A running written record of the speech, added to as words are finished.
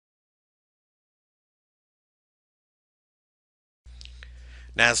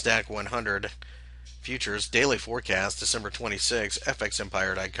NASDAQ 100 futures daily forecast December 26,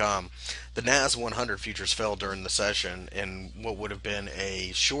 fxempire.com. The NAS 100 futures fell during the session in what would have been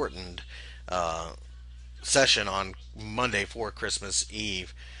a shortened uh, session on Monday for Christmas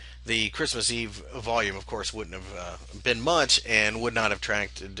Eve. The Christmas Eve volume, of course, wouldn't have been much and would not have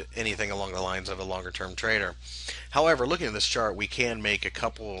attracted anything along the lines of a longer term trader. However, looking at this chart, we can make a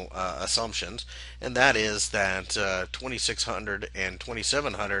couple assumptions, and that is that 2600 and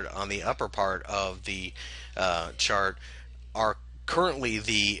 2700 on the upper part of the chart are currently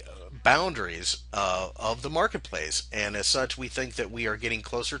the boundaries of the marketplace, and as such we think that we are getting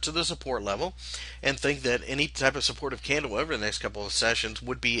closer to the support level and think that any type of supportive candle over the next couple of sessions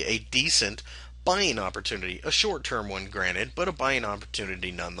would be a decent buying opportunity, a short-term one granted, but a buying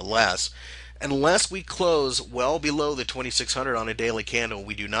opportunity nonetheless. Unless we close well below the 2600 on a daily candle,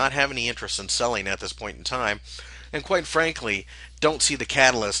 we do not have any interest in selling at this point in time, and quite frankly, don't see the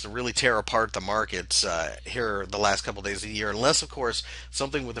catalyst to really tear apart the markets here the last couple of days of the year, unless, of course,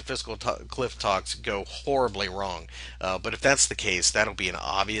 something with the fiscal cliff talks go horribly wrong. But if that's the case, that'll be an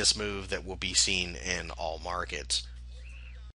obvious move that will be seen in all markets.